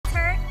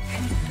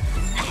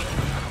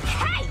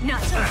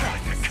Not so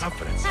fast. Like a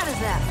confidence. How does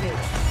that feel?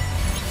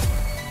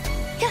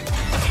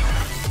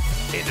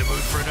 In the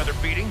mood for another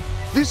beating?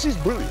 This is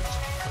brilliant,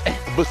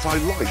 but I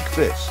like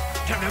this.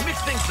 Time to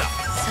mix things up.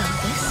 So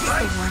this is the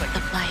warmth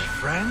of life.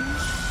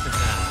 Friends?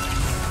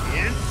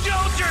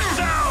 Indulge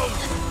yourselves!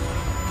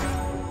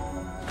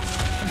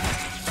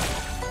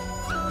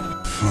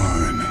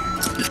 Fine.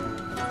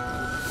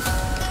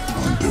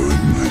 I'll do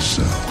it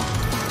myself.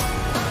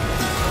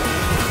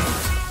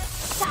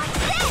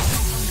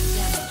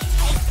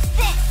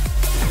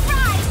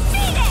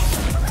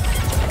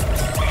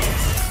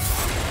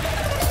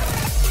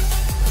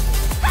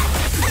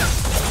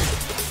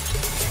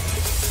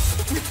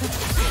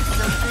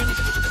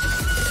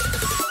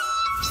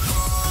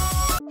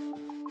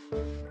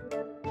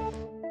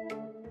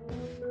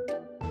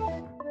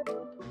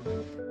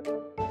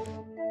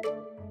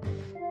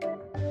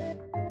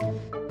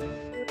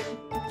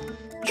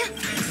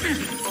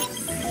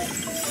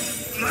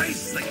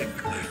 Nice like a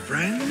good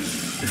friend.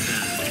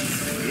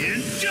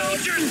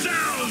 Indulge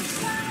yourselves!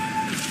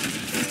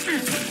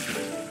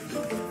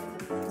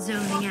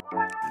 Zoning out.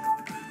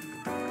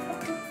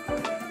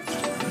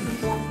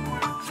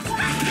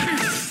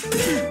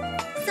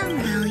 Some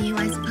value, I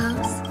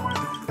suppose.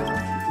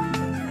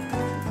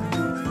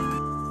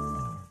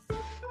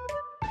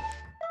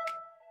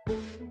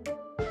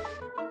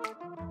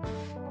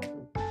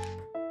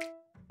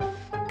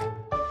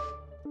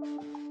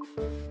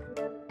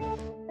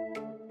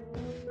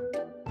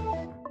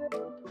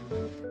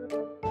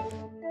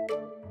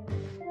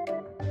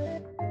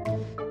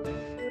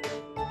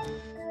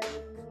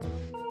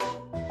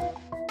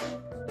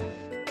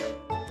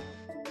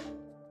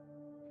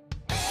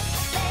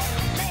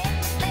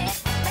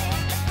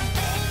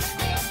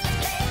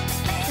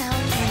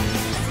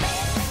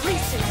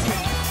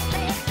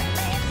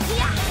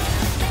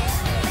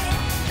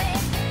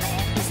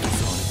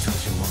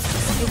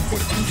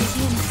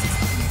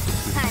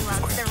 I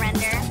won't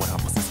surrender.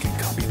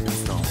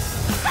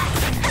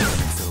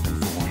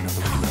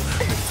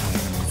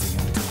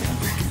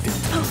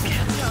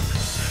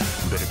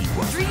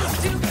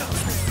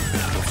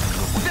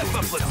 Step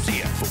up, let's see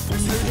it.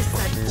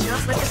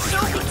 Just like a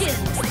show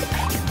begins.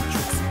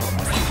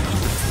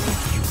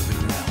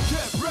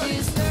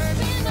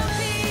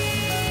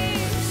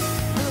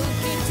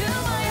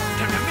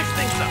 Time to mix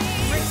things up.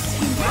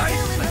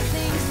 Nice like a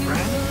good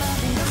friend.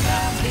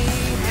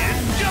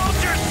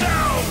 Indulge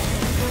yourselves!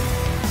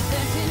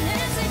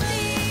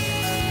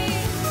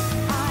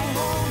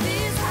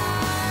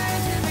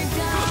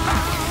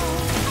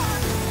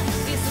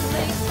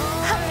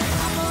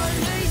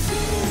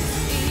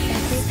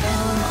 Every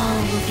petal and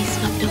all will be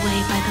swept away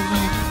by the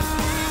wind.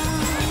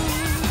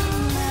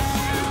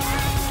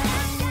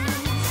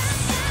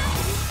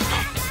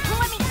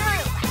 Let me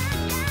through.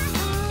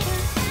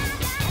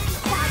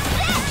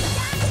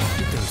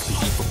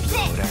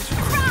 That's it.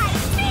 Try,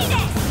 beat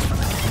it.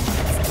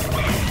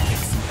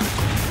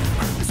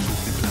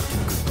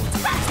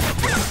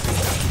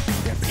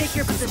 Take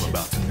your position.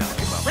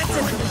 Let's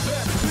implement.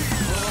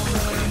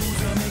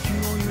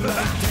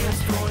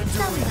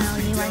 Some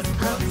value, I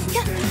suppose.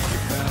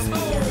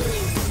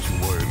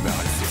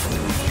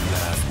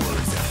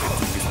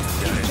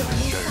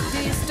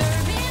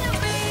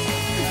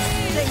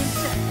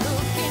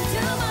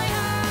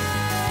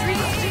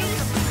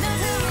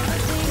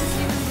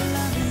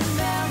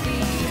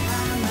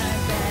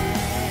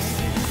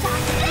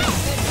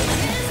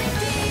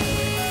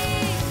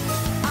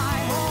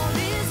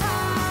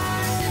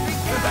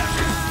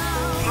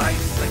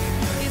 Nice like a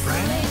good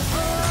friend.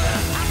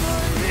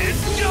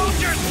 Indulge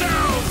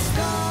yourselves!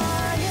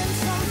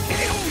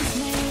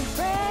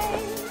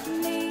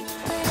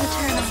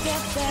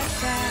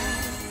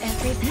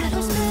 Every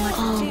petal and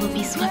all will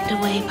be swept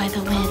away by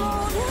the wind.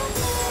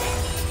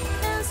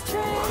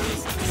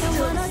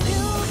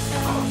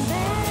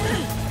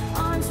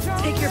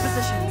 Take your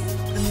positions.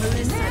 The mood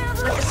is set.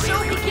 Let the show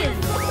begin.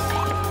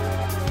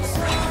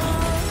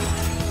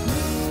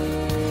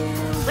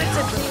 Let's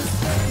implement.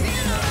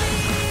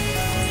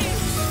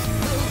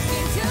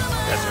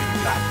 That's what you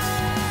got.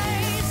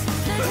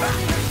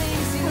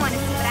 Want to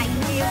see what I can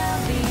do?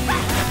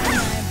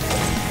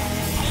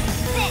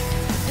 Sit.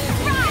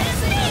 Try,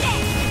 beat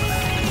it.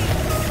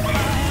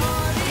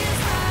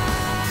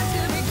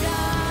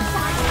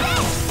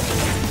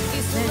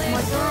 There's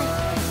more to life.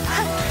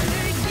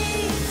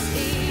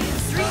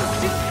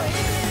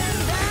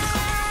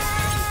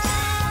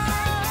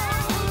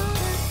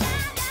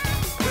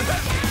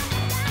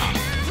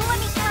 Let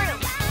me through.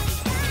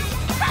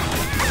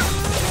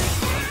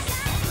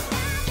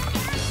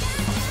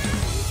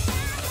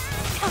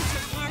 Don't you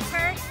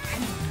answer?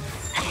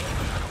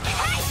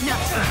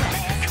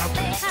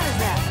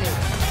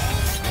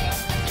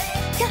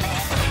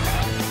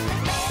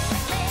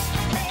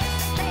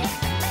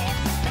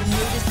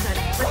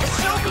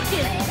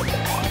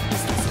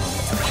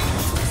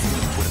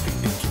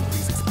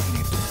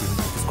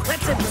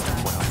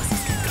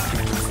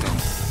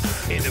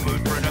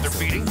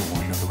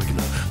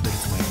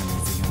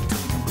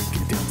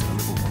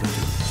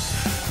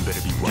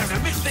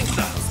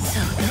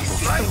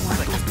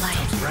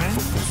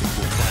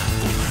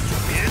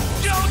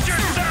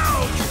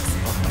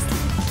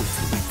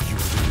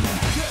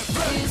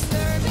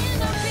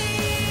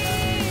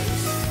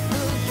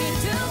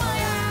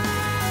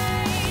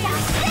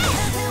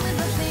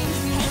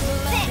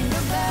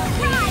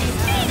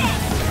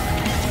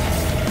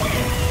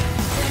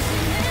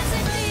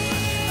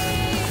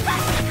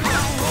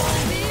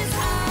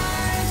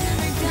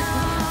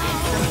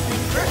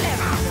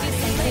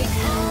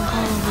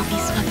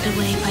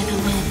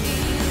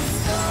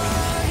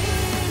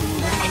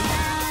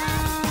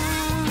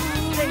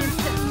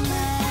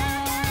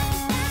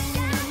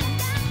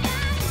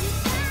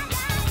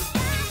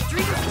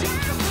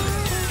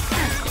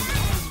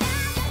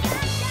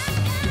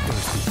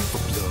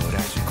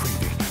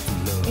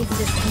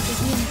 Resistance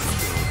begins.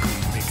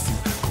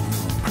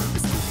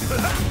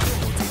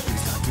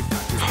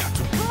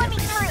 Pull me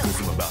through.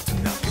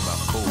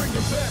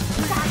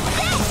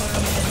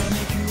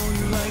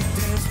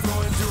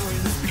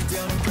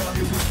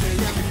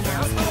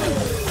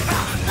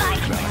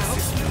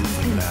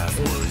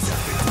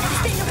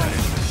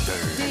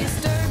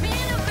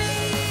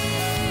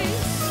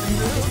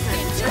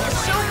 Let the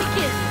show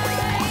begin.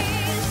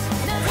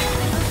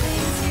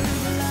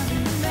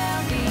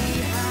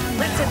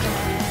 Let's enjoy.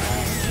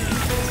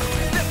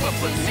 Step up,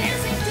 let's see it.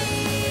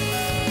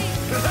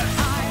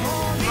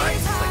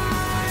 Right,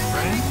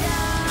 friend.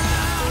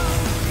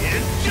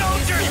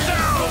 Indulge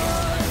yourself!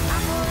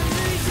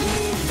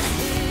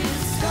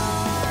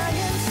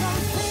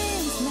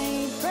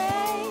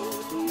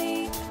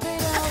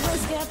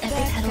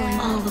 Every petal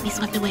and all will be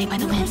swept away by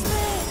the wind. Taste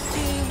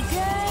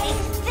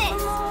this.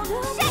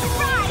 Set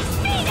rise,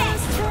 beat it.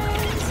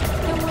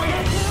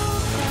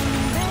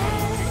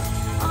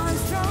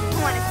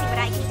 Want to see what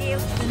I can do?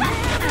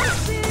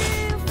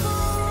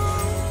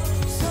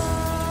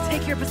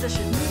 Take your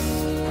position.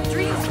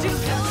 Dreams do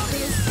come.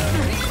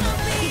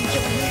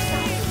 Enjoy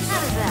yourself. How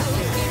does that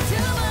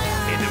feel?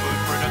 In the mood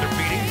for another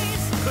beating?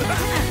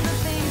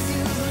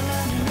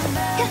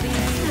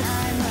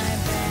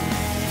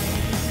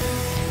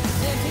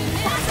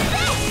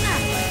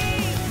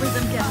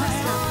 Rhythm get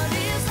messed up.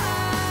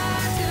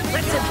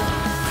 Let's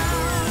enjoy.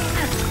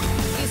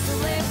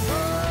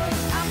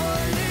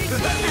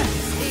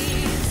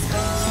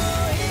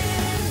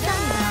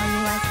 Done now,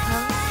 you, I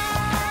suppose.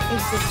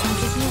 Existence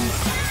begins.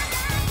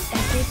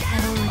 Every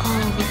petal and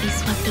all will be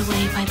swept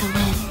away by the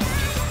wind.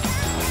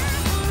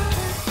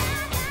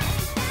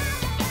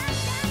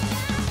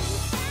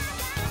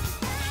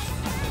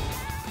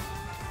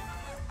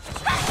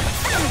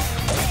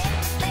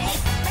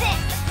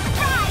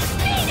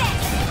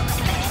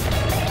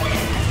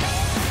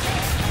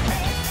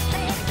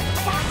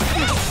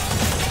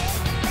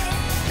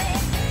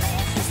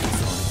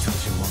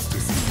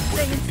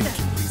 Stay in step.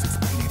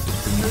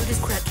 The mood is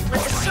set.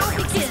 Let the show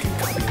begin.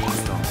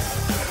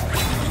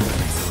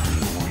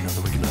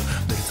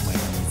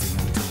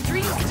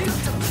 Dreams do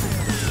come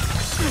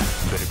true.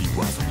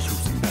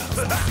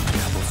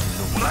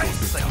 Right,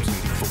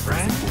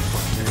 friend.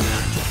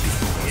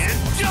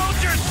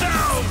 Indulge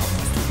yourself!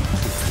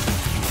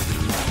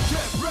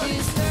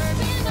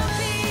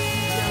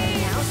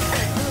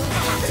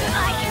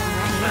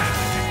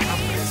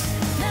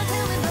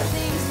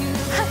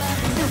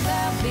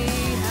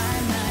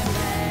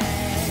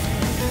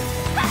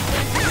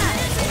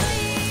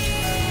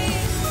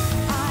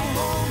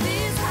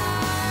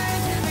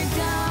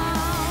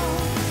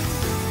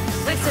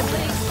 Let's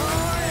enjoy.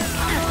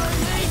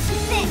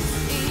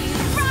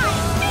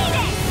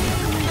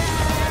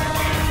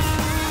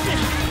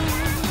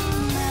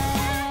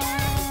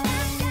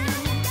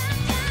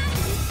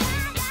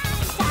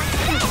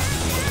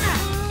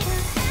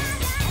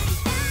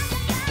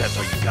 That's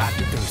all you got?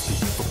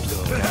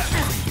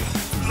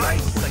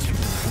 Right,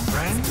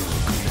 friend.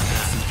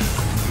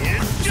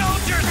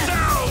 Indulge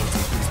yourself!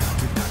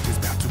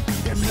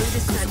 The mood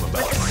is set.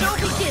 Let the show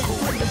begin.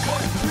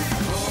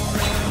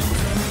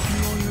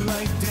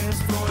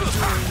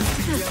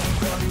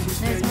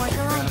 There's more to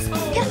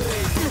life.